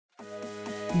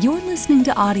You're listening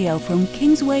to audio from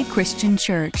Kingsway Christian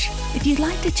Church. If you'd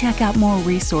like to check out more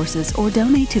resources or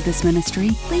donate to this ministry,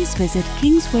 please visit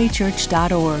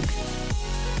kingswaychurch.org.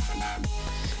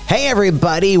 Hey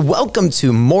everybody, welcome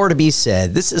to More to Be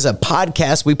Said. This is a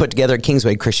podcast we put together at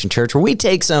Kingsway Christian Church where we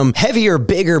take some heavier,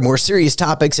 bigger, more serious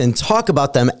topics and talk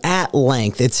about them at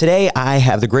length. And today I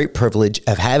have the great privilege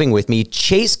of having with me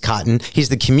Chase Cotton. He's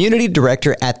the community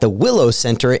director at the Willow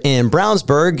Center in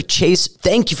Brownsburg. Chase,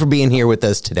 thank you for being here with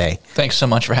us today. Thanks so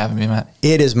much for having me, Matt.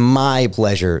 It is my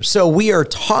pleasure. So we are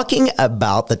talking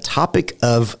about the topic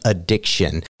of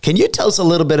addiction. Can you tell us a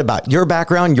little bit about your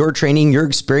background, your training, your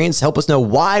experience? Help us know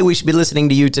why we should be listening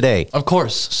to you today. Of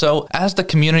course. So as the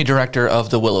community director of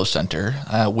the Willow Center,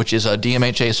 which is a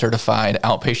DMHA certified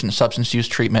outpatient substance use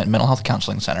treatment mental health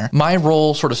counseling center, my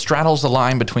role sort of straddles the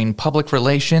line between public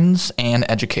relations and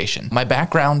education. My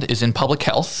background is in public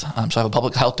health. So I have a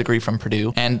public health degree from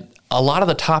Purdue, and a lot of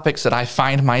the topics that I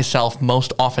find myself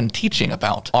most often teaching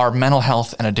about are mental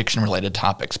health and addiction-related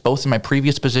topics, both in my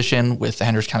previous position with the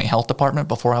Hendricks County Health Department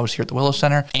before I was here at the Willow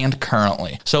Center and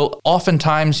currently. So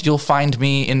oftentimes you'll find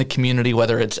me in the community,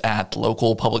 whether it's at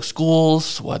local public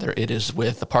schools, whether it is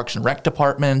with the Parks and Rec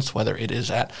departments, whether it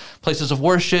is at places of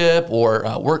worship or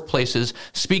workplaces,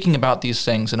 speaking about these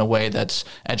things in a way that's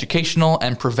educational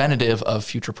and preventative of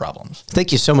future problems.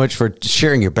 Thank you so much for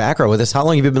sharing your background with us. How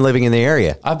long have you been living in the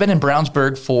area? I've been in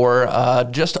Brownsburg for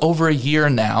just over a year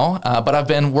now, but I've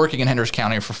been working in Hendricks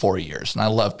County for 4 years, and I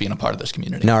love being a part of this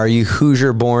community. Now, are you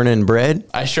Hoosier born and bred?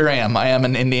 I sure am. I am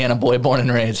an Indiana boy born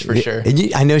and raised, for sure.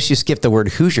 I noticed you skipped the word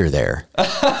Hoosier there.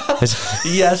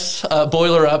 Yes,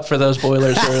 boiler up for those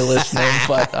boilers who are listening,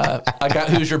 but I got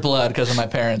Hoosier blood because of my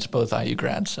parents, both IU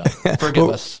grads, so forgive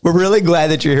us. We're really glad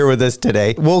that you're here with us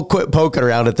today. We'll quit poking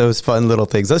around at those fun little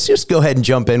things. Let's just go ahead and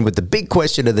jump in with the big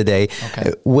question of the day.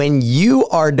 Okay. When you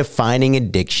are defining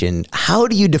addiction, how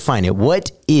do you define it?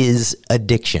 What is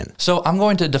addiction? So I'm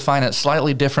going to define it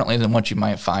slightly differently than what you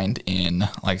might find in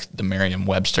like the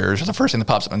Merriam-Webster's or the first thing that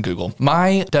pops up on Google.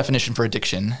 My definition for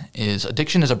addiction is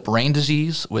a brain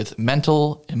disease with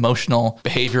mental, emotional,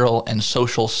 behavioral, and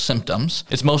social symptoms.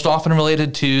 It's most often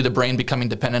related to the brain becoming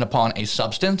dependent upon a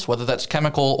substance, whether that's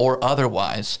chemical or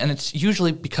otherwise. And it's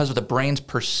usually because of the brain's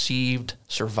perceived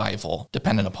survival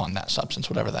dependent upon that substance,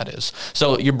 whatever that is.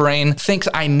 So your brain thinks,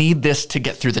 I need this to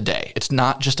get through the day. It's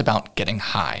not just about getting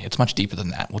high. It's much deeper than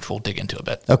that, which we'll dig into a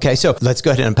bit. Okay, so let's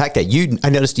go ahead and unpack that. I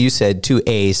noticed you said to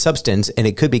a substance, and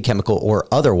it could be chemical or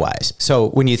otherwise. So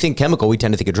when you think chemical, we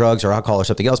tend to think of drugs or alcohol or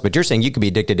something else, but you're saying you could be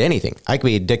addicted to anything. I could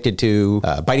be addicted to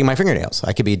biting my fingernails.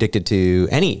 I could be addicted to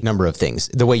any number of things,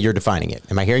 the way you're defining it.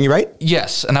 Am I hearing you right?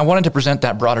 Yes, and I wanted to present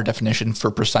that broader definition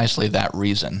for precisely that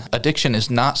reason. Addiction is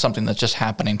not something that's just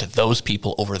happening to those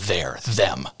people over there,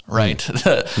 them, right?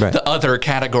 The other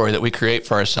category that we create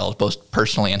for ourselves, both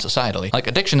personally and societally. Like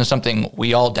addiction is something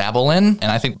we all dabble in,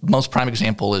 and I think most prime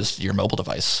example is your mobile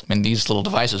device. I mean, these little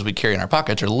devices we carry in our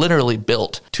pockets are literally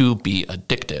built to be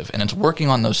addictive, and it's working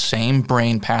on those same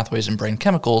brain pathways and brain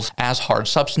chemicals as hard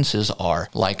substances are,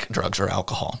 like drugs or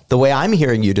alcohol. The way I'm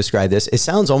hearing you describe this, it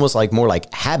sounds almost like more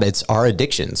like habits are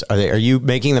addictions. Are you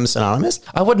making them synonymous?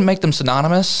 I wouldn't make them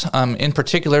synonymous, in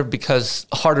particular because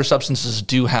harder substances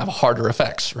do have harder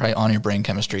effects, right, on your brain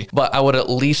chemistry. But I would at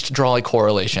least draw a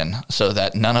correlation so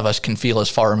that none of us can feel as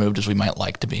far removed as we might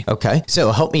like to be. Okay.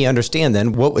 So help me understand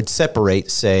then, what would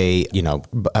separate, say,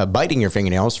 biting your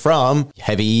fingernails from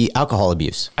heavy alcohol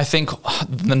abuse? I think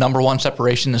the number one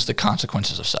separation is the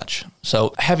consequences of such.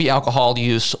 So heavy alcohol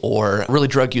use or really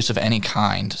drug use of any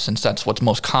kind, since that's what's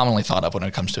most commonly thought of when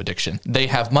it comes to addiction, they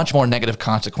have much more negative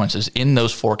consequences in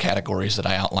those four categories that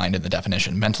I outlined in the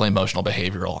definition: mental, emotional,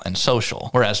 behavioral, and social.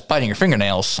 Whereas biting your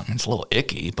fingernails, it's a little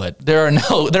icky, but there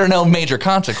are no major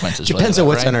consequences. Depends on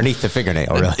what's underneath the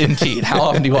fingernail, really. Indeed. How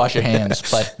often do you wash your hands?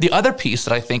 But the other piece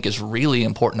that I think is really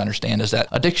important to understand is that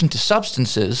addiction to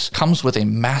substances comes with a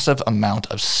massive amount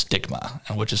of stigma,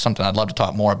 which is something I'd love to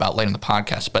talk more about later in the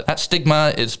podcast. But that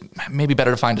stigma is maybe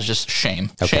better defined as just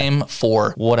shame. Okay. Shame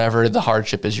for whatever the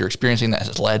hardship is you're experiencing that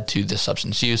has led to this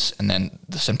substance use, and then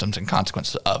the symptoms and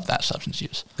consequences of that substance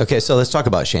use. Okay, so let's talk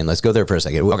about shame. Let's go there for a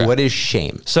second. Okay. What is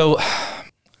shame? So,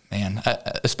 man,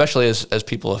 especially as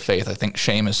people of faith, I think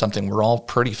shame is something we're all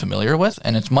pretty familiar with,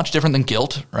 and it's much different than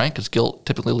guilt, right? Because guilt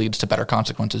typically leads to better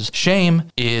consequences. Shame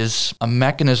is a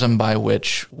mechanism by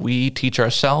which we teach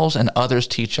ourselves and others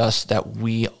teach us that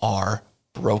we are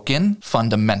broken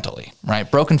fundamentally, right?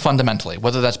 Broken fundamentally,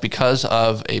 whether that's because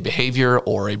of a behavior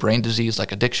or a brain disease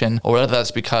like addiction, or whether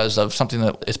that's because of something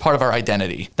that is part of our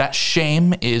identity. That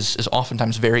shame is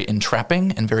oftentimes very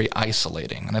entrapping and very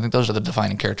isolating. And I think those are the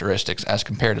defining characteristics as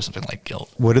compared to something like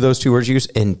guilt. What do those two words you use?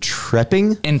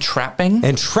 Entrapping? Entrapping.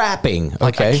 Entrapping.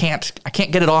 Like Okay. I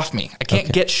can't get it off me. I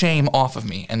can't get shame off of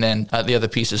me. And then the other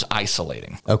piece is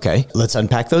isolating. Okay. Let's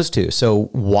unpack those two. So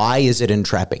why is it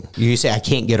entrapping? You say, I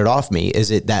can't get it off me.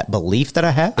 Is it that belief that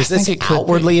I have? Is this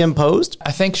outwardly imposed?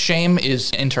 I think shame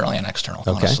is internally and external,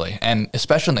 honestly. And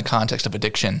especially in the context of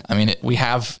addiction. I mean, we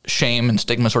have shame and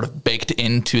stigma sort of baked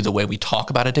into the way we talk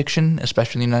about addiction,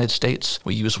 especially in the United States.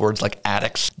 We use words like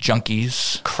addicts,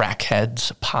 junkies,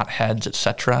 crackheads, potheads,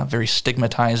 etc. Very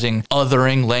stigmatizing,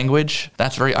 othering language.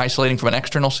 That's very isolating from an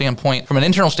external standpoint. From an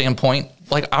internal standpoint,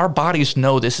 like our bodies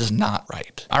know this is not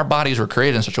right. Our bodies were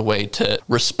created in such a way to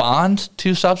respond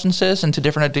to substances and to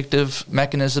different addictive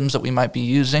mechanisms that we might be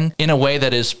using in a way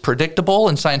that is predictable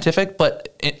and scientific,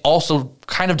 but it also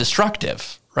kind of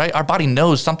destructive. Right? Our body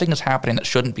knows something is happening that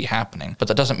shouldn't be happening, but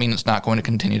that doesn't mean it's not going to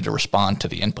continue to respond to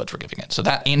the inputs we're giving it. So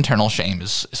that internal shame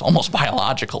is almost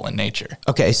biological in nature.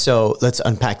 Okay, so let's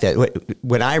unpack that.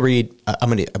 When I read,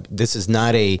 this is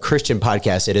not a Christian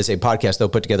podcast. It is a podcast, though,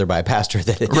 put together by a pastor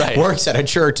that works at a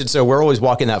church. And so we're always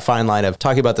walking that fine line of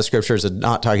talking about the scriptures and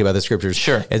not talking about the scriptures.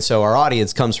 Sure. And so our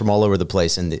audience comes from all over the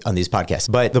place on these podcasts.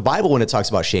 But the Bible, when it talks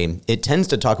about shame, it tends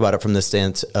to talk about it from the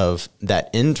stance of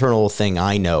that internal thing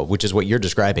I know, which is what you're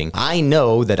describing. I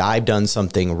know that I've done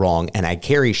something wrong and I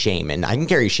carry shame, and I can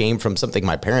carry shame from something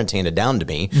my parents handed down to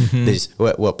me.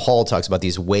 What Paul talks about,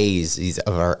 these ways these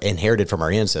are inherited from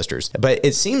our ancestors. But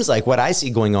it seems like what I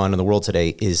see going on in the world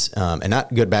today is, and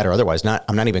not good, bad, or otherwise,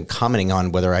 I'm not even commenting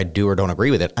on whether I do or don't agree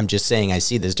with it. I'm just saying I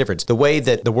see this difference. The way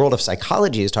that the world of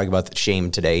psychology is talking about shame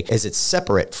today is it's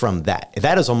separate from that.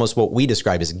 That is almost what we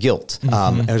describe as guilt.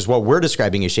 As what we're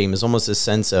describing as shame is almost a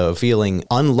sense of feeling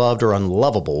unloved or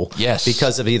unlovable. Yes.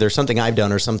 Because of either something I've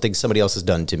done or something somebody else has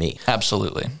done to me.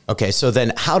 Absolutely. Okay, so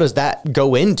then how does that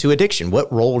go into addiction?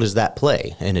 What role does that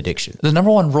play in addiction? The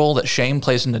number one role that shame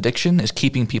plays in addiction is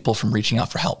keeping people from reaching out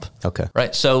for help. Okay.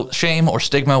 Right? So shame or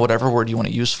stigma, whatever word you want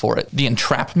to use for it. The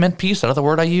entrapment piece, that other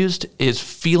word I used, is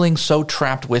feeling so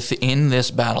trapped within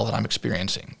this battle that I'm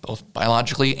experiencing, both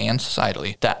biologically and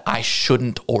societally, that I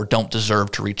shouldn't or don't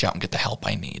deserve to reach out and get the help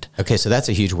I need. Okay, so that's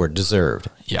a huge word, deserved.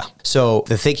 Yeah. So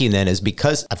the thinking then is,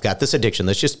 because I've got this addiction,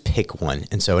 let's just pick one.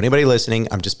 And so anybody listening,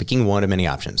 I'm just picking one of many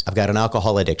options. I've got an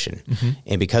alcohol addiction.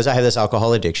 And because I have this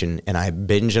alcohol addiction and I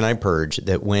binge and I purge,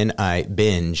 that when I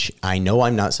binge, I know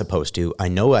I'm not supposed to. I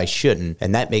know I shouldn't.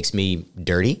 And that makes me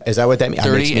dirty. Is that what that means?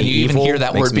 Dirty, and you even hear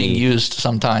that word being used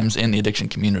sometimes in the addiction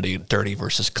community, dirty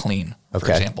versus clean, for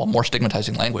example. More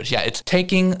stigmatizing language. Yeah, it's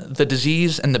taking the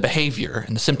disease and the behavior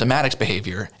and the symptomatics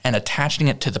behavior and attaching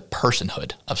it to the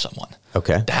personhood of someone.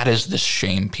 Okay. That is the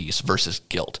shame piece versus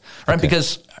guilt, right?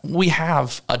 Because we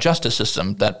have a justice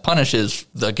system that punishes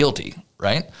the guilty,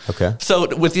 right? Okay.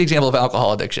 So with the example of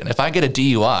alcohol addiction, if I get a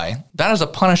DUI, that is a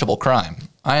punishable crime.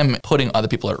 I am putting other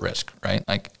people at risk, right?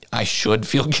 Like, I should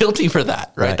feel guilty for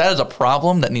that, right? That is a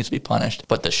problem that needs to be punished.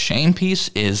 But the shame piece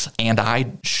is, and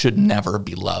I should never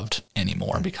be loved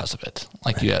anymore because of it,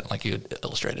 like you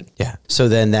illustrated. Yeah. So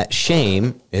then that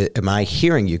shame, am I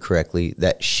hearing you correctly?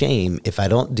 That shame, if I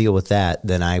don't deal with that,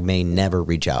 then I may never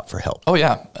reach out for help. Oh,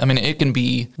 yeah. I mean, it can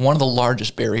be one of the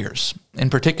largest barriers, in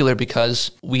particular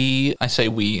because I say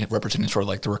we, representing sort of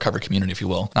like the recovery community, if you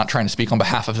will, not trying to speak on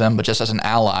behalf of them, but just as an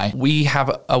ally, we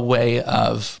have a way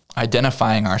of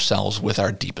identifying ourselves with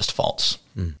our deepest faults.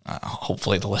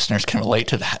 Hopefully the listeners can relate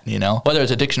to that, whether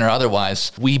it's addiction or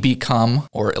otherwise, we become,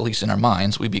 or at least in our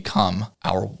minds, we become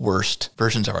our worst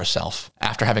versions of ourselves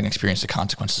after having experienced the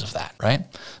consequences of that, right?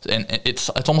 And it's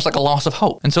almost like a loss of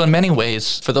hope. And so in many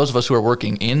ways, for those of us who are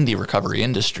working in the recovery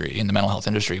industry, in the mental health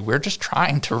industry, we're just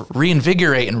trying to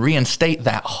reinvigorate and reinstate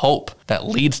that hope that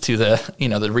leads to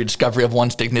the rediscovery of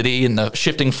one's dignity and the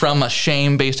shifting from a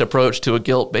shame-based approach to a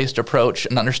guilt-based approach,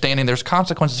 and understanding there's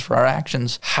consequences for our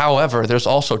actions. However, there's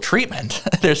also treatment.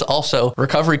 There's also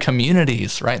recovery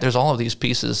communities, right? There's all of these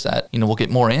pieces that, we'll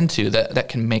get more into that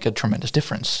can make a tremendous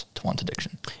difference to one's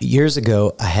addiction. Years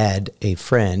ago, I had a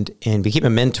friend and became a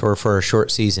mentor for a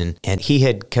short season, and he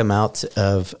had come out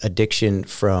of addiction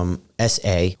from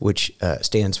SA, which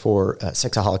stands for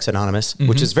Sexaholics Anonymous,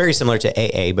 which is very similar to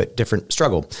AA, but different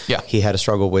struggle. Yeah. He had a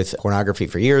struggle with pornography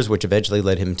for years, which eventually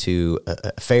led him to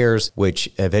affairs, which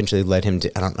eventually led him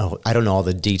to, I don't know all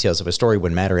the details of his story,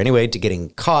 wouldn't matter anyway, to getting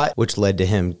caught, which led to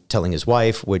him telling his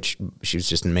wife, which she was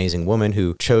just an amazing woman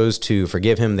who chose to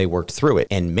forgive him. They worked through it.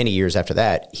 And many years after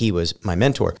that, he was my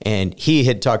mentor. And he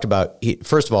had talked about,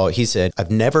 first of all, he said,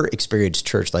 I've never experienced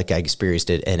church like I experienced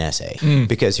it in SA,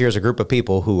 because here's a group of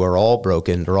people who are all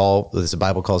broken. They're all, as the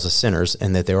Bible calls us, sinners,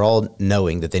 and that they're all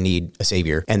knowing that they need a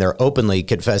savior. And they're openly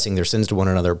confessing their sins to one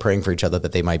another, praying for each other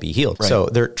that they might be healed. Right. So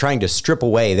they're trying to strip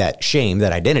away that shame,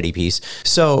 that identity piece.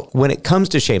 So when it comes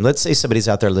to shame, let's say somebody's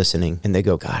out there listening and they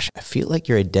go, gosh, I feel like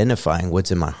you're identifying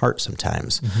what's in my heart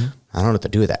sometimes. I don't know what to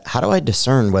do with that. How do I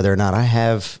discern whether or not I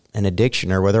have an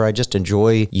addiction or whether I just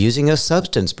enjoy using a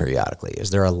substance periodically? Is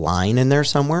there a line in there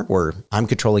somewhere where I'm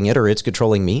controlling it or it's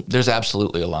controlling me? There's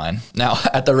absolutely a line. Now,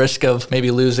 at the risk of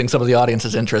maybe losing some of the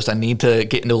audience's interest, I need to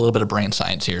get into a little bit of brain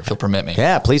science here, if you'll permit me.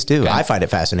 Yeah, please do. Okay. I find it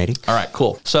fascinating. All right,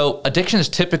 cool. So addiction is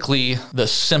typically the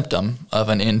symptom of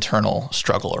an internal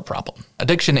struggle or problem.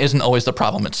 Addiction isn't always the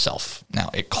problem itself. Now,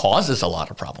 it causes a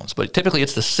lot of problems, but typically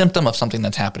it's the symptom of something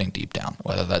that's happening deep down,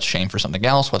 whether that's shame for something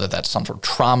else, whether that's some sort of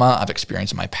trauma I've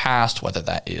experienced in my past, whether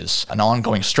that is an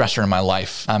ongoing stressor in my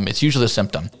life. It's usually a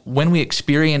symptom. When we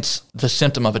experience the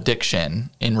symptom of addiction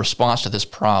in response to this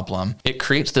problem, it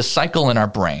creates this cycle in our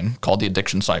brain called the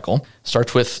addiction cycle.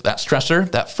 Starts with that stressor,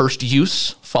 that first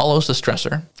use follows the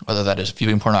stressor, whether that is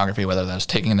viewing pornography, whether that is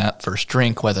taking that first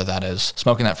drink, whether that is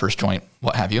smoking that first joint,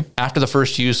 what have you. After the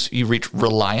first use, you reach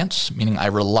reliance, meaning I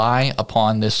rely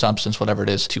upon this substance, whatever it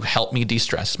is, to help me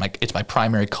de-stress. It's my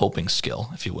primary coping skill,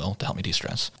 if you will, to help me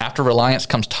de-stress. After reliance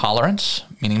comes tolerance,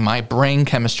 meaning my brain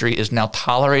chemistry is now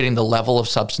tolerating the level of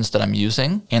substance that I'm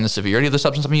using and the severity of the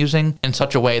substance I'm using in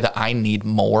such a way that I need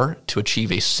more to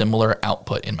achieve a similar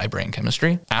output in my brain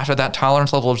chemistry. After that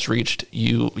tolerance level is reached,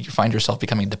 you find yourself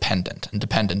becoming dependent, and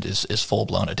dependent is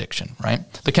full-blown addiction,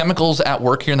 right? The chemicals at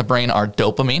work here in the brain are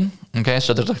dopamine, okay?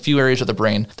 So there's a few areas of the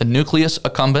brain. The nucleus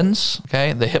accumbens,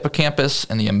 okay? The hippocampus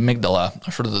and the amygdala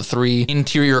are sort of the three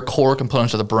interior core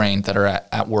components of the brain that are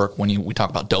at work when we talk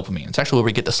about dopamine. It's actually where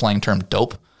we get the slang term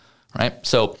dope, right?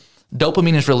 So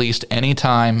dopamine is released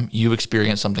anytime you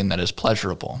experience something that is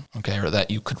pleasurable, okay, or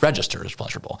that you could register as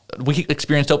pleasurable. We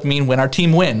experience dopamine when our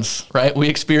team wins, right? We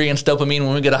experience dopamine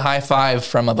when we get a high five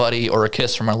from a buddy or a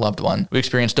kiss from our loved one. We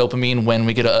experience dopamine when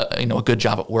we get a good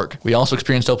job at work. We also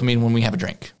experience dopamine when we have a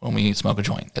drink, when we smoke a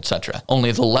joint, etc.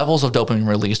 Only the levels of dopamine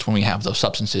released when we have those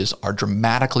substances are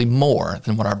dramatically more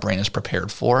than what our brain is prepared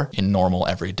for in normal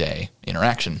everyday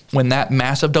interaction. When that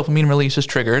massive dopamine release is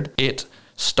triggered, it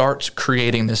starts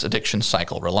creating this addiction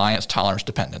cycle, reliance, tolerance,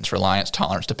 dependence,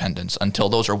 until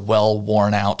those are well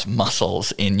worn out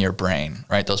muscles in your brain,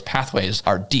 right? Those pathways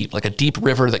are deep, like a deep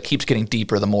river that keeps getting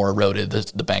deeper the more eroded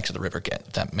the banks of the river get,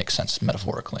 if that makes sense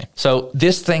metaphorically. So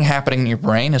this thing happening in your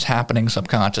brain is happening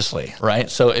subconsciously, right?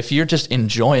 So if you're just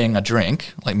enjoying a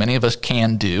drink, like many of us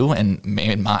can do and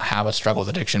may not have a struggle with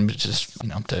addiction, but just,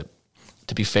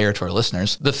 to be fair to our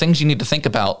listeners, the things you need to think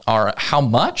about are how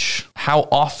much, how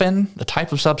often, the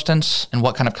type of substance, and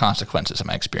what kind of consequences am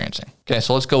I experiencing. Okay,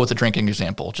 so let's go with the drinking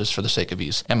example, just for the sake of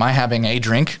ease. Am I having a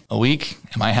drink a week?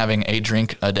 Am I having a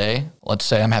drink a day? Let's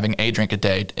say I'm having a drink a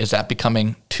day. Is that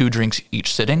becoming 2 drinks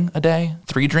each sitting a day?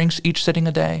 3 drinks each sitting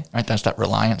a day? Right, that's that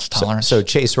reliance, tolerance. So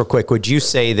Chase, real quick, would you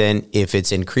say then if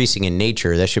it's increasing in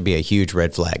nature, that should be a huge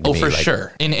red flag to me? For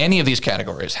sure. In any of these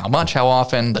categories, how much, how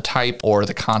often, the type, or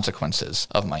the consequences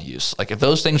of my use. Like if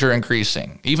those things are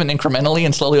increasing, even incrementally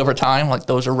and slowly over time, like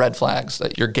those are red flags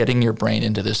that you're getting your brain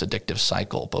into this addictive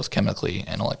cycle, both chemically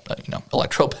and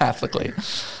electropathically.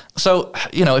 So,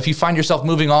 if you find yourself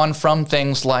moving on from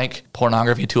things like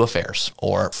pornography to affairs,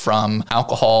 or from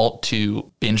alcohol to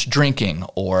binge drinking,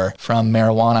 or from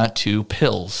marijuana to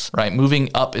pills, right? Moving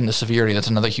up in the severity, that's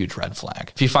another huge red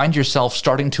flag. If you find yourself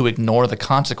starting to ignore the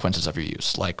consequences of your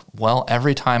use, like, well,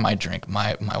 every time I drink,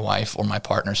 my wife or my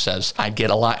partner says I get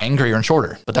a lot angrier and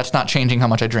shorter, but that's not changing how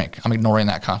much I drink. I'm ignoring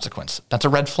that consequence. That's a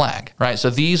red flag, right? So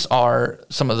these are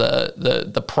some of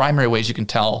the primary ways you can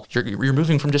tell you're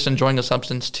moving from just enjoying a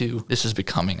substance to this is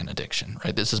becoming an addiction,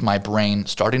 right? This is my brain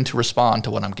starting to respond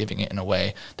to what I'm giving it in a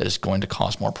way that is going to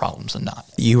cause more problems than not.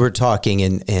 You were talking,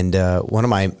 and one of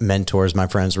my mentors, my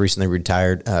friends, recently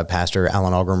retired Pastor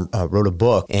Alan Algren, wrote a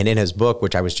book. And in his book,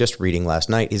 which I was just reading last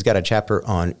night, he's got a chapter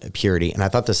on purity. And I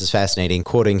thought this is fascinating.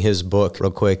 Quoting his book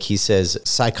real quick, he says,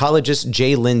 psychologist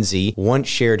Jay Lindsay once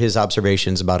shared his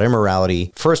observations about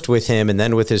immorality, first with him and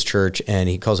then with his church. And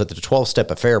he calls it the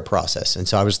 12-step affair process. And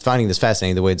so I was finding this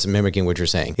fascinating, the way it's mimicking what you're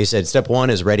saying. saying. He said, step 1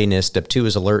 is readiness. Step 2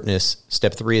 is alertness.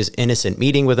 Step 3 is innocent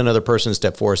meeting with another person.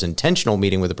 Step 4 is intentional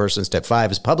meeting with a person. Step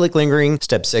 5 is public lingering.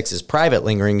 Step 6 is private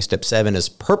lingering. Step 7 is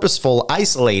purposeful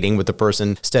isolating with the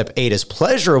person. Step 8 is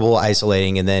pleasurable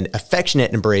isolating, and then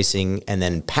affectionate embracing, and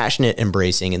then passionate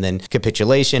embracing, and then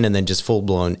capitulation, and then just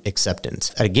full-blown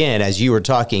acceptance. Again, as you were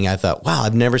talking, I thought, wow,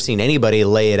 I've never seen anybody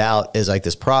lay it out as like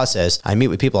this process. I meet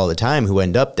with people all the time who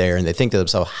end up there and they think to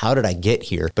themselves, how did I get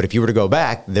here? But if you were to go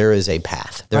back, there is a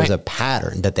path. There's a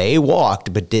pattern that they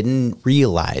walked but didn't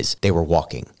realize they were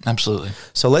walking. Absolutely.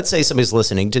 So let's say somebody's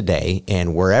listening today,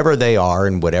 and wherever they are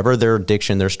and whatever their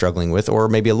addiction they're struggling with, or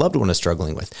maybe a loved one is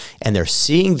struggling with, and they're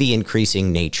seeing the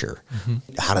increasing nature.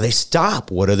 How do they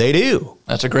stop? What do they do?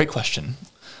 That's a great question.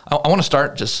 I want to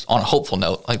start just on a hopeful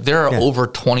note. Like, there are over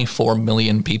 24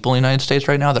 million people in the United States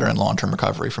right now that are in long-term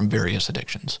recovery from various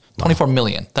addictions. 24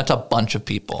 million. That's a bunch of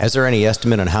people. Is there any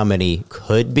estimate on how many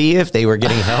could be if they were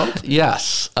getting help?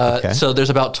 Yes. So there's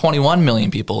about 21 million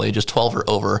people ages 12 or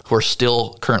over who are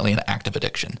still currently in active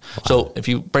addiction. Wow. So if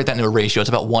you break that into a ratio, it's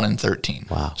about 1 in 13.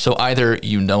 Wow. So either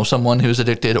you know someone who's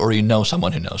addicted, or you know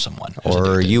someone who knows someone who's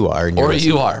addicted. Or you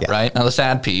are. Right? Now, the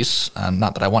sad piece,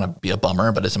 not that I want to be a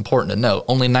bummer, but it's important to note,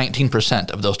 only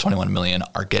 19% of those 21 million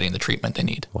are getting the treatment they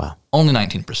need. Wow. Only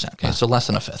 19%. Okay, so less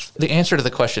than a fifth. The answer to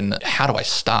the question, how do I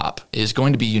stop, is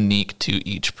going to be unique to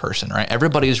each person, right?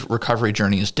 Everybody's recovery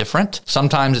journey is different.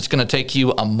 Sometimes it's going to take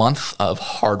you a month of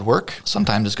hard work.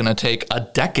 Sometimes it's going to take a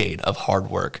decade of hard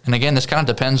work. And again, this kind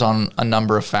of depends on a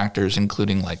number of factors,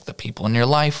 including like the people in your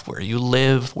life, where you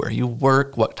live, where you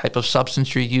work, what type of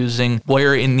substance you're using,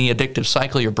 where in the addictive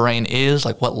cycle your brain is,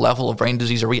 like what level of brain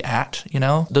disease are we at, you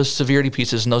know? Those severity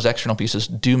pieces and those external pieces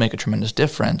do make a tremendous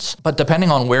difference. But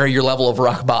depending on where your level of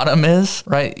rock bottom is,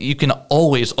 right, you can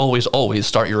always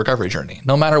start your recovery journey,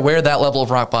 no matter where that level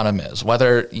of rock bottom is.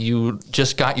 Whether you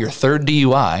just got your third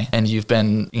DUI and you've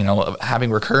been,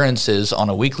 having recurrences on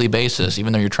a weekly basis,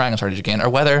 even though you're trying as hard as you can, or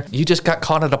whether you just got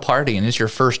caught at a party and it's your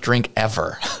first drink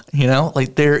ever,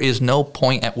 like there is no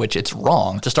point at which it's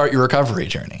wrong to start your recovery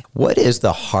journey. What is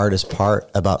the hardest part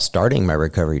about starting my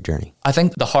recovery journey? I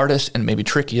think the hardest and maybe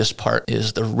trickiest part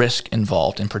is the risk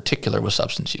involved, in particular with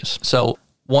substance use. So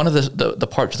one of the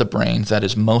parts of the brain that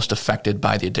is most affected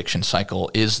by the addiction cycle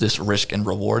is this risk and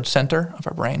reward center of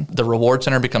our brain. The reward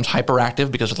center becomes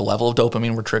hyperactive because of the level of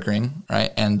dopamine we're triggering, right?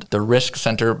 And the risk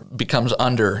center becomes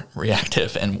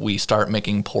underreactive, and we start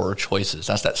making poorer choices.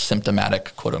 That's that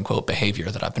symptomatic, quote unquote, behavior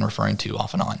that I've been referring to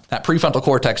off and on. That prefrontal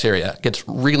cortex area gets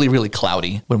really, really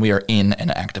cloudy when we are in an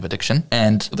active addiction.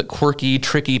 And the quirky,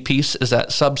 tricky piece is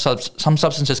that some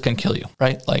substances can kill you,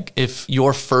 right? Like if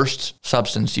your first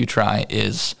substance you try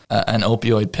is an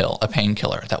opioid pill, a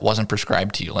painkiller that wasn't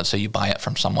prescribed to you. Let's say you buy it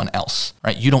from someone else,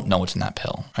 right? You don't know what's in that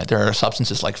pill, right? There are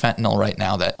substances like fentanyl right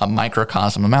now that a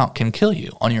microcosm amount can kill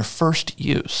you on your first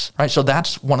use, right? So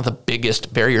that's one of the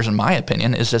biggest barriers, in my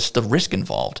opinion, is just the risk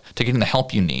involved to getting the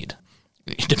help you need.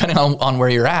 Depending on where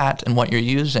you're at and what you're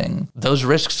using, those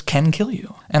risks can kill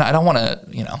you. And I don't want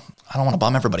to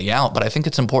bum everybody out, but I think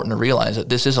it's important to realize that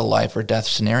this is a life or death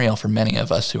scenario for many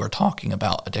of us who are talking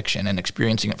about addiction and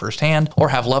experiencing it firsthand, or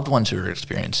have loved ones who are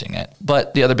experiencing it.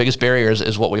 But the other biggest barriers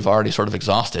is what we've already sort of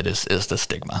exhausted, is the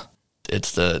stigma.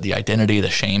 It's the identity, the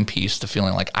shame piece, the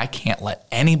feeling like I can't let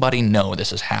anybody know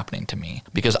this is happening to me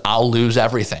because I'll lose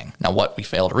everything. Now, what we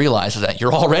fail to realize is that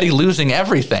you're already losing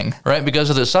everything, right? Because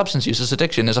of the substance use, this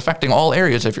addiction is affecting all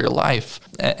areas of your life.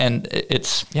 And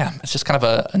it's just kind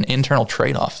of an internal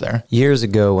trade-off there. Years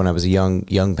ago, when I was a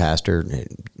young pastor,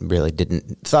 really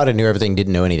thought I knew everything,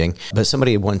 didn't know anything. But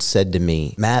somebody once said to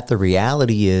me, Matt, the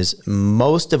reality is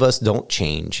most of us don't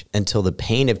change until the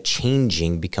pain of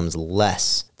changing becomes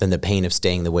less than the pain of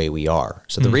staying the way we are.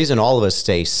 So the reason all of us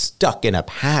stay stuck in a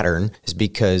pattern is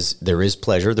because there is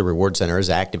pleasure, the reward center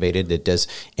is activated, it does,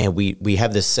 and we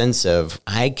have this sense of,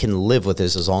 I can live with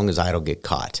this as long as I don't get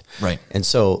caught. Right. And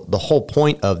so the whole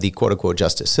point of the quote unquote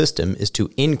justice system is to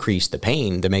increase the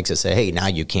pain that makes us say, hey, now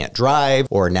you can't drive,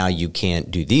 or now you can't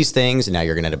do these things, and now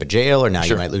you're going to end up in jail, or now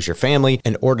you might lose your family,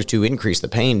 in order to increase the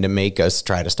pain to make us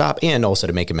try to stop, and also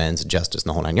to make amends and justice in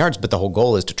the whole 9 yards. But the whole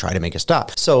goal is to try to make us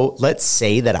stop. So let's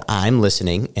say that I'm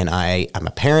listening and I'm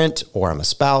a parent, or I'm a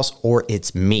spouse, or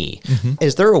it's me.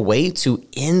 Is there a way to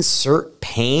insert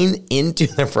pain into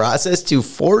the process to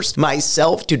force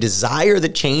myself to desire the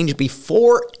change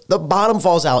before the bottom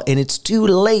falls out and it's too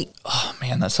late? Oh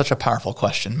man, that's such a powerful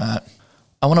question, Matt.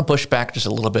 I want to push back just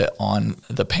a little bit on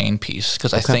the pain piece,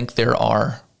 because I think there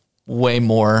are way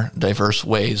more diverse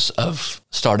ways of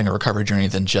starting a recovery journey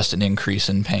than just an increase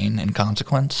in pain and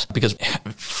consequence. Because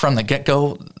from the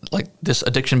get-go, like this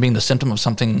addiction being the symptom of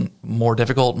something more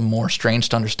difficult, more strange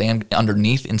to understand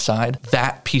underneath inside,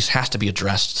 that piece has to be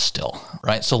addressed still,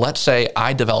 right? So let's say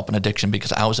I develop an addiction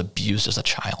because I was abused as a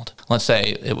child. Let's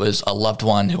say it was a loved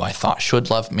one who I thought should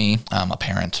love me, a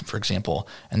parent, for example,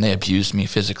 and they abused me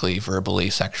physically, verbally,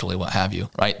 sexually, what have you,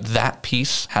 right? That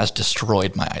piece has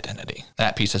destroyed my identity.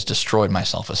 That piece has destroyed my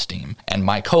self-esteem. And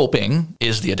my coping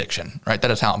is the addiction, right?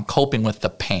 That is how I'm coping with the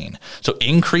pain. So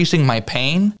increasing my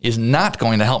pain is not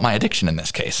going to help my addiction in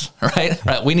this case, right?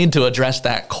 We need to address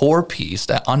that core piece,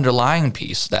 that underlying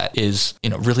piece that is,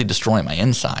 really destroying my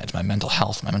insides, my mental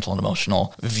health, my mental and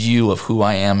emotional view of who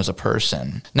I am as a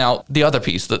person. Now, the other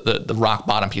piece, the rock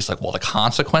bottom piece, like, well, the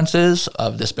consequences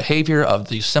of this behavior, of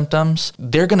these symptoms,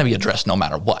 they're going to be addressed no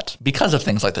matter what because of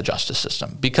things like the justice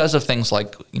system, because of things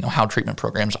like, how treatment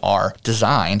programs are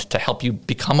designed to help you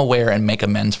become aware and make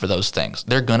amends for those things.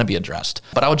 They're going to be addressed.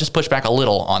 But I would just push back a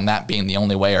little on that being the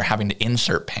only way or having to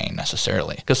insert pain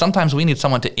necessarily. Because sometimes we need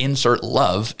someone to insert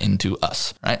love into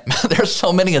us, right? There's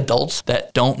so many adults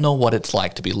that don't know what it's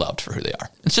like to be loved for who they are.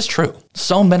 It's just true.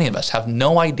 So many of us have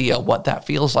no idea what that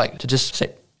feels like to just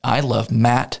say, I love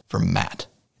Matt for Matt.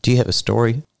 Do you have a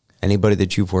story? Anybody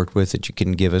that you've worked with that you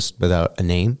can give us without a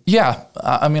name? Yeah.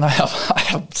 I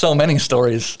have so many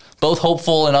stories, both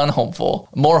hopeful and unhopeful.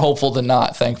 More hopeful than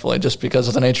not, thankfully, just because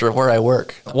of the nature of where I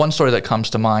work. One story that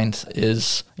comes to mind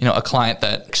is, a client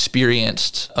that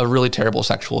experienced a really terrible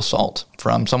sexual assault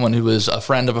from someone who was a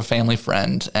friend of a family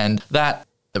friend. And that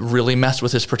really messed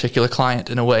with this particular client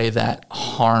in a way that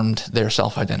harmed their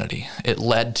self-identity. It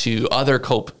led to other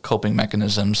coping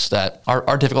mechanisms that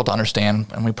are difficult to understand,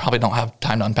 and we probably don't have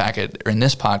time to unpack it in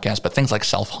this podcast, but things like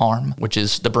self-harm, which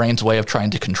is the brain's way of trying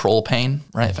to control pain,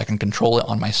 right? If I can control it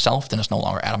on myself, then it's no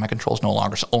longer out of my control. It's no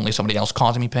longer only somebody else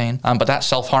causing me pain. But that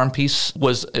self-harm piece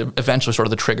was eventually sort of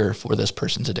the trigger for this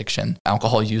person's addiction.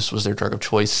 Alcohol use was their drug of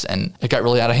choice, and it got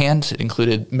really out of hand. It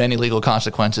included many legal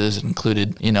consequences. It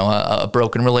included, a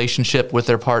broken relationship with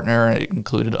their partner. It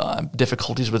included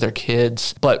difficulties with their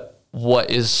kids. But what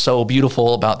is so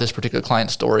beautiful about this particular client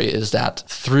story is that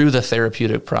through the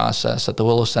therapeutic process at the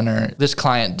Willow Center, this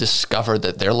client discovered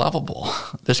that they're lovable.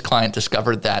 This client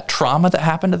discovered that trauma that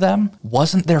happened to them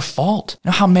wasn't their fault. You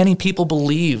know how many people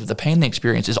believe the pain they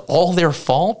experience is all their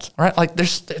fault, right? Like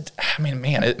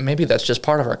maybe that's just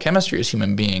part of our chemistry as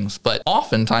human beings, but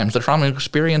oftentimes the trauma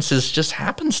experience is just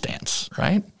happenstance,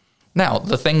 right? Now,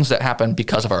 the things that happen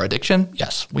because of our addiction,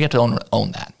 yes, we have to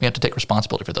own that. We have to take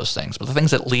responsibility for those things. But the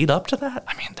things that lead up to that,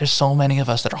 there's so many of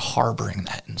us that are harboring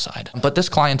that inside. But this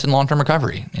client's in long-term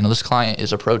recovery. This client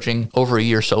is approaching over a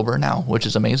year sober now, which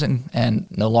is amazing, and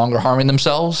no longer harming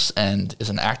themselves, and is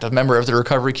an active member of the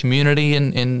recovery community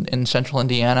in central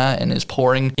Indiana, and is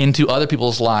pouring into other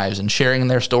people's lives and sharing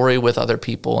their story with other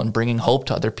people and bringing hope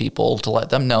to other people to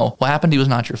let them know what happened to you is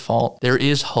not your fault. There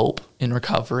is hope in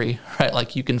recovery, right?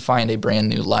 Like you can find a brand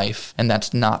new life, and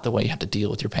that's not the way you have to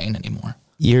deal with your pain anymore.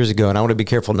 Years ago, and I want to be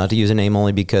careful not to use a name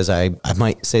only because I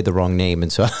might say the wrong name,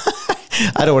 and so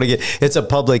I don't want to it's a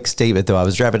public statement though. I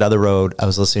was driving down the road. I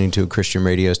was listening to a Christian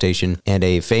radio station, and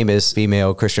a famous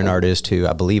female Christian artist who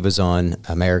I believe was on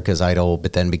America's Idol,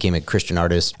 but then became a Christian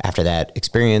artist after that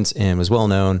experience and was well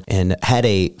known and had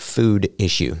a food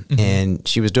issue. Mm-hmm. And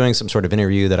she was doing some sort of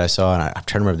interview that I saw, and I'm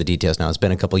trying to remember the details now. It's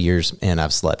been a couple of years and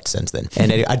I've slept since then.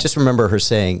 And I just remember her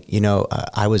saying,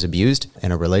 I was abused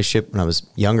in a relationship when I was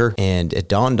younger. And it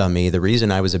dawned on me, the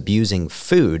reason I was abusing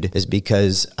food is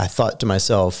because I thought to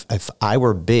myself, if I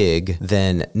were big,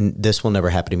 then this will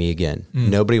never happen to me again.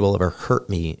 Nobody will ever hurt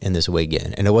me in this way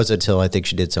again. And it wasn't until I think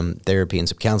she did some therapy and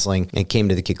some counseling and came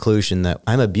to the conclusion that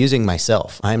I'm abusing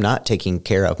myself. I'm not taking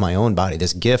care of my own body.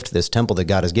 This gift, this temple that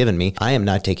God has given me, I am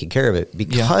not taking care of it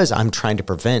because I'm trying to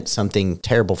prevent something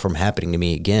terrible from happening to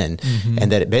me again. Mm-hmm.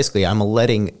 And that basically I'm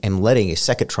letting a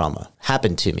second trauma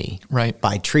happen to me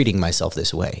by treating myself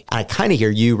this way. I kind of hear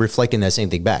you reflecting that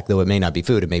same thing back, though it may not be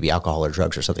food, it may be alcohol or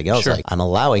drugs or something else. Sure. Like I'm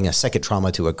allowing a second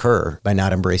trauma to occur by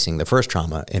not embracing the first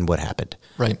trauma and what happened.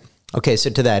 Right. Okay, so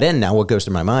to that end, now what goes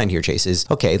through my mind here, Chase, is,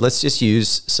 okay, let's just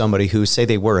use somebody who say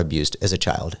they were abused as a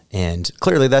child. And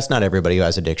clearly that's not everybody who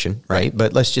has addiction, right?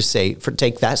 But let's just say,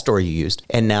 take that story you used,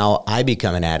 and now I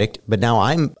become an addict, but now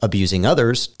I'm abusing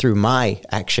others through my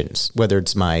actions, whether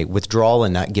it's my withdrawal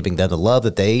and not giving them the love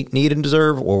that they need and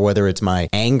deserve, or whether it's my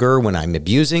anger when I'm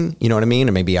abusing, you know what I mean?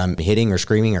 Or maybe I'm hitting or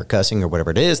screaming or cussing or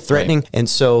whatever it is, threatening. Right. And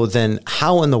so then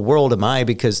how in the world am I,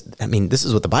 because, this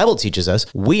is what the Bible teaches us,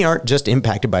 we aren't just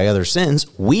impacted by other other sins,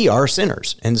 we are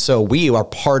sinners. And so we are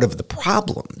part of the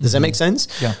problem. Does that make sense?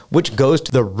 Yeah. Which goes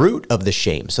to the root of the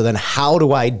shame. So then how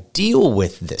do I deal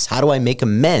with this? How do I make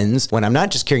amends when I'm not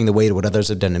just carrying the weight of what others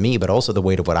have done to me, but also the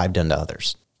weight of what I've done to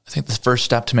others? I think the first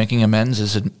step to making amends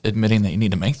is admitting that you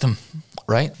need to make them,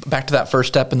 right? Back to that first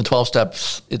step in the 12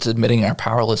 steps, it's admitting our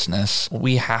powerlessness.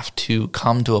 We have to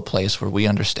come to a place where we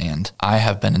understand I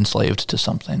have been enslaved to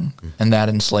something, and that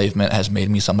enslavement has made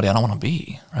me somebody I don't want to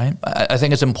be, right? I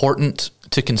think it's important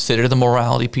to consider the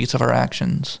morality piece of our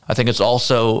actions. I think it's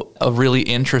also a really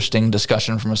interesting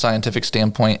discussion from a scientific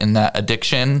standpoint in that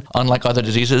addiction, unlike other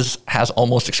diseases, has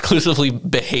almost exclusively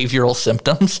behavioral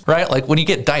symptoms, right? Like when you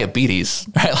get diabetes,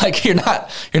 right? Like you're not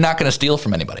going to steal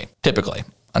from anybody, typically.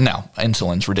 Now,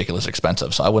 insulin's ridiculous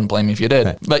expensive, so I wouldn't blame you if you did.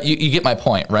 Right. But you get my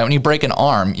point, right? When you break an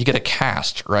arm, you get a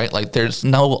cast, right? Like there's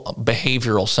no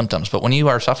behavioral symptoms. But when you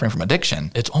are suffering from addiction,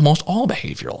 it's almost all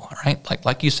behavioral, right?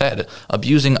 Like you said,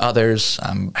 abusing others,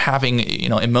 having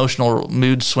emotional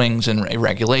mood swings and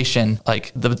irregulation.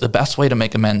 Like the best way to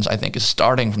make amends, I think, is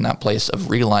starting from that place of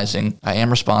realizing I am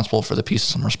responsible for the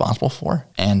pieces I'm responsible for,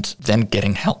 and then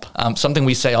getting help. Something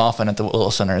we say often at the Willow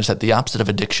Center is that the opposite of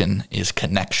addiction is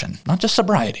connection, not just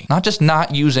sobriety. Not just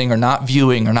not using or not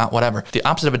viewing or not whatever. The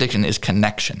opposite of addiction is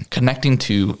connection. Connecting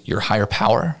to your higher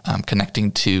power,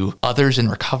 connecting to others in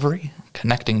recovery,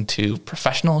 connecting to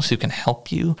professionals who can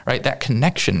help you, right? That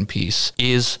connection piece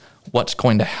is what's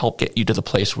going to help get you to the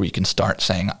place where you can start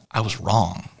saying, I was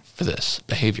wrong for this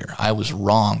behavior. I was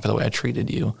wrong for the way I treated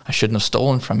you. I shouldn't have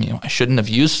stolen from you. I shouldn't have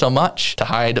used so much to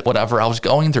hide whatever I was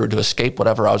going through, to escape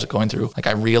whatever I was going through. Like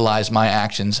I realize my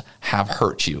actions have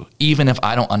hurt you. Even if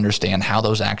I don't understand how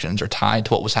those actions are tied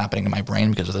to what was happening in my brain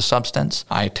because of the substance,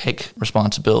 I take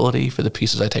responsibility for the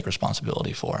pieces I take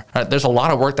responsibility for. Right? There's a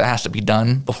lot of work that has to be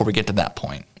done before we get to that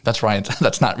point. That's right.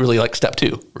 That's not really like step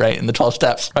 2, right? In the 12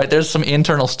 steps, right? There's some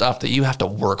internal stuff that you have to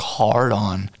work hard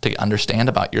on to understand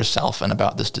about yourself and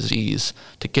about this disease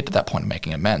to get to that point of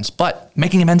making amends. But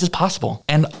making amends is possible.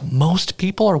 And most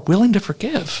people are willing to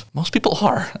forgive. Most people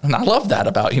are. And I love that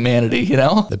about humanity,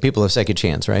 The people of second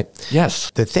chance, right?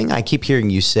 Yes. The thing I keep hearing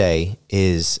you say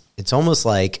is it's almost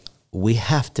like we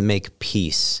have to make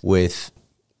peace with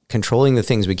controlling the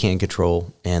things we can't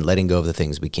control and letting go of the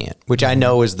things we can't, which I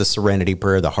know is the serenity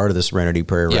prayer, the heart of the serenity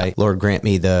prayer, right? Yeah. Lord, grant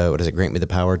me grant me the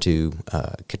power to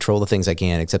control the things I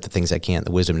can, accept the things I can't,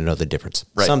 the wisdom to know the difference.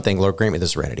 Right. Something, Lord, grant me the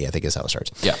serenity, I think is how it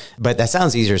starts. Yeah. But that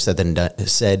sounds easier said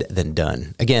than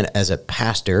done. Again, as a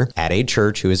pastor at a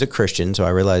church who is a Christian, so I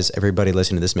realize everybody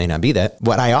listening to this may not be that,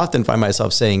 what I often find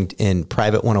myself saying in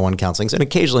private one-on-one counselings and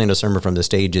occasionally in a sermon from the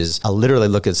stage is I'll literally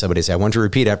look at somebody and say, I want you to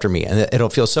repeat after me. And it'll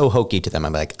feel so hokey to them.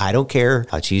 I'm like, I don't care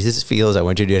how Jesus feels. I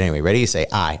want you to do it anyway. Ready? Say,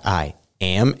 I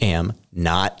am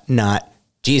not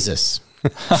Jesus.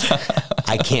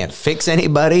 I can't fix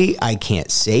anybody. I can't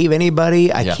save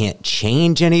anybody. I can't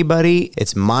change anybody.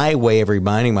 It's my way of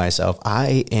reminding myself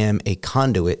I am a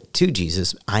conduit to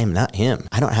Jesus. I am not him.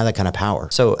 I don't have that kind of power.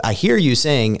 So I hear you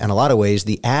saying in a lot of ways,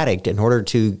 the addict, in order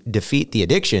to defeat the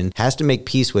addiction, has to make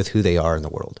peace with who they are in the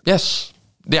world. Yes.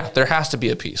 Yeah, there has to be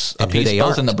a peace. A and peace both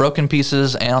aren't. in the broken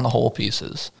pieces and on the whole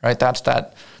pieces, right? That's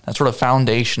that sort of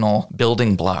foundational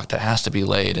building block that has to be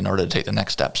laid in order to take the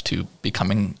next steps to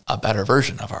becoming a better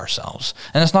version of ourselves.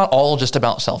 And it's not all just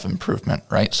about self-improvement,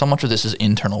 right? So much of this is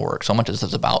internal work. So much of this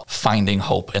is about finding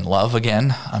hope and love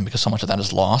again, because so much of that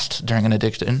is lost during an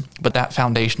addiction. But that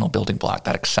foundational building block,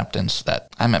 that acceptance that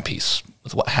I'm at peace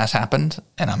with what has happened,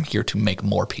 and I'm here to make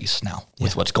more peace now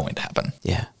with what's going to happen.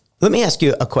 Yeah. Let me ask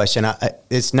you a question.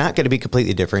 It's not going to be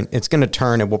completely different. It's going to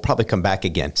turn and we'll probably come back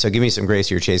again. So give me some grace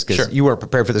here, Chase, because you weren't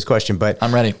prepared for this question, but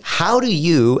I'm ready. How do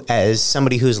you, as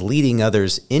somebody who's leading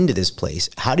others into this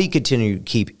place, how do you continue to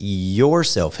keep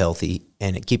yourself healthy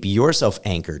and keep yourself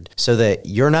anchored so that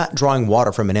you're not drawing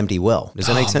water from an empty well? Does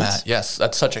that make sense? Matt, yes,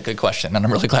 that's such a good question, and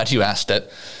I'm really glad you asked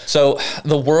it. So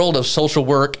the world of social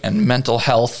work and mental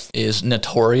health is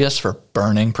notorious for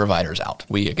burning providers out.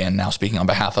 We, again, now speaking on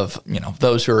behalf of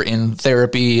those who are in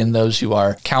therapy and those who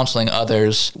are counseling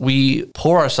others, we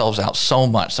pour ourselves out so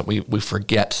much that we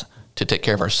forget to take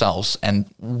care of ourselves. And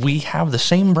we have the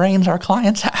same brains our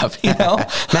clients have,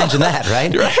 Imagine that,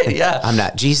 right? Right, yeah. I'm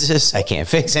not Jesus. I can't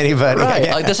fix anybody.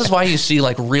 Right. This is why you see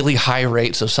really high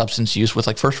rates of substance use with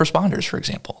first responders, for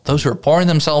example. Those who are pouring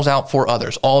themselves out for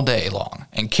others all day long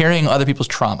and carrying other people's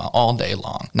trauma all day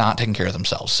long, not taking care of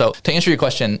themselves. So to answer your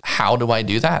question, how do I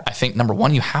do that? I think number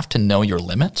one, you have to know your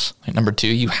limits. Number two,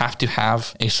 you have to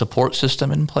have a support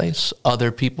system in place,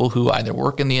 other people who either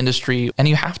work in the industry, and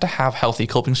you have to have healthy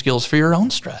coping skills goes for your own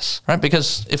stress, right?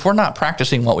 Because if we're not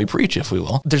practicing what we preach, if we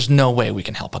will, there's no way we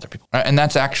can help other people, right? And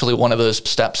that's actually one of those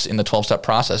steps in the 12-step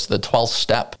process. The 12th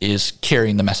step is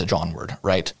carrying the message onward,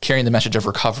 right? Carrying the message of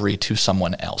recovery to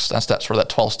someone else. That's sort of that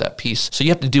 12-step piece. So you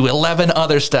have to do 11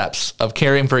 other steps of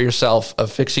caring for yourself,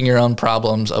 of fixing your own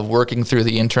problems, of working through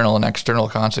the internal and external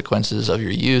consequences of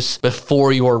your use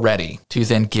before you're ready to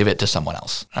then give it to someone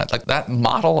else. Right? Like that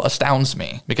model astounds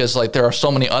me because like there are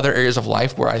so many other areas of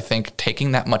life where I think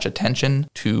taking that much attention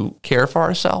to care for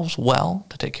ourselves well,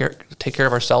 to take care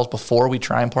of ourselves before we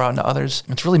try and pour out into others,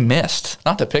 it's really missed.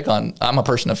 Not to pick on, I'm a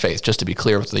person of faith, just to be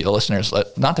clear with the listeners,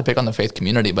 not to pick on the faith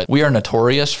community, but we are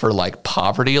notorious for like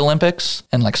poverty Olympics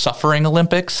and like suffering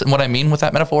Olympics. And what I mean with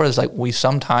that metaphor is like we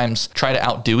sometimes try to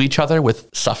outdo each other with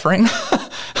suffering,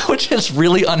 which is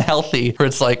really unhealthy, where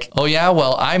it's like, oh yeah,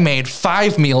 well, I made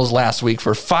 5 meals last week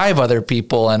for 5 other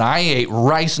people and I ate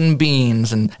rice and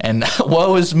beans and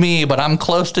woe is me, but I'm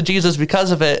close to Jesus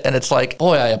because of it. And it's like,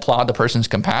 boy, I applaud the person's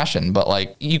compassion, but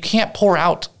like you can't pour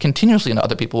out continuously into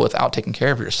other people without taking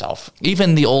care of yourself.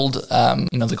 Even the old,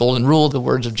 the golden rule, the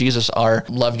words of Jesus are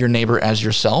love your neighbor as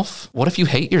yourself. What if you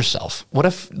hate yourself? What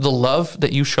if the love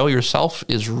that you show yourself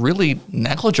is really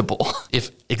negligible,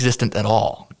 if existent at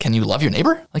all? Can you love your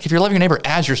neighbor? Like if you're loving your neighbor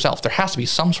as yourself, there has to be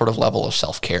some sort of level of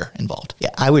self-care involved.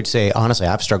 Yeah, I would say, honestly,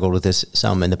 I've struggled with this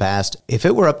some in the past. If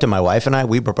it were up to my wife and I,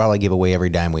 we would probably give away every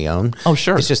dime we own. Oh,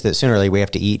 sure. It's just that sooner or later we have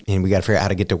to eat and we got to figure out how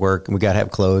to get to work and we got to have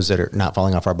clothes that are not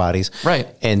falling off our bodies. Right.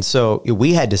 And so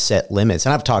we had to set limits.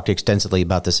 And I've talked extensively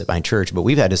about this at my church, but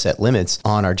we've had to set limits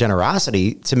on our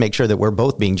generosity to make sure that we're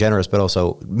both being generous, but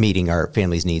also meeting our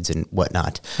family's needs and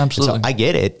whatnot. Absolutely. And so I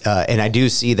get it. And I do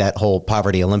see that whole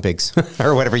poverty Olympics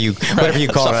or whatever you call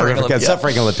it.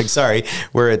 Suffering Olympics, sorry,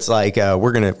 where it's like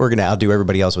we're gonna outdo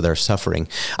everybody else with our suffering.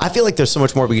 I feel like there's so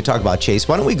much more we could talk about, Chase.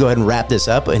 Why don't we go ahead and wrap this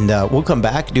up, and we'll come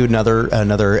back, do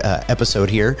another episode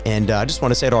here. And I just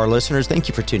want to say to our listeners, thank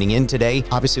you for tuning in today.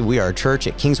 Obviously, we are a church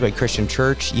at Kingsway Christian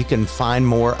Church. You can find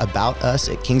more about us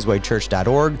at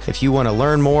kingswaychurch.org. If you want to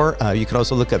learn more, you can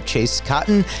also look up Chase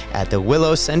Cotton at the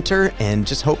Willow Center, and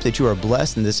just hope that you are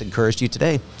blessed and this encouraged you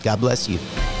today. God bless you.